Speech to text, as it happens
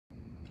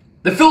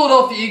The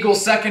Philadelphia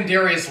Eagles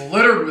secondary is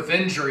littered with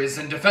injuries,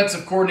 and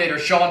defensive coordinator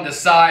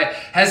Josiah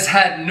has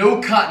had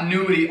no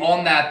continuity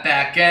on that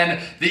back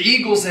end. The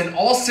Eagles in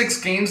all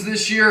 6 games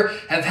this year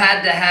have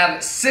had to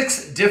have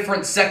 6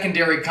 different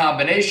secondary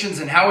combinations,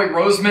 and Howie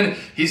Roseman,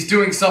 he's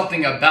doing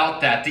something about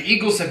that. The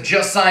Eagles have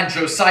just signed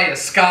Josiah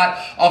Scott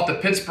off the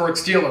Pittsburgh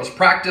Steelers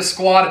practice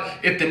squad.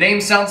 If the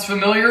name sounds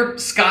familiar,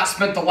 Scott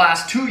spent the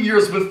last 2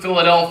 years with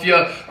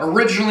Philadelphia,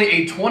 originally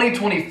a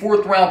 2020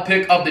 4th-round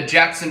pick of the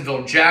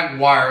Jacksonville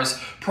Jaguars.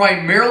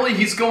 Primarily,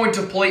 he's going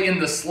to play in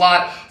the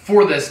slot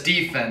for this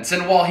defense.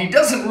 And while he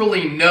doesn't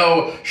really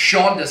know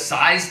Sean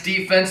Desai's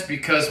defense,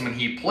 because when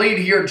he played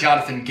here,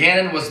 Jonathan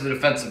Gannon was the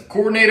defensive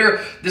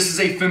coordinator, this is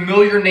a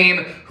familiar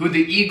name who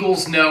the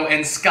Eagles know,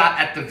 and Scott,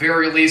 at the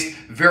very least,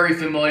 very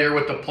familiar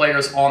with the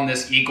players on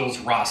this Eagles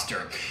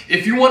roster.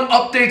 If you want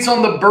updates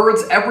on the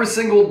Birds every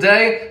single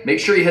day, make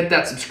sure you hit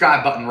that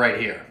subscribe button right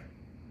here.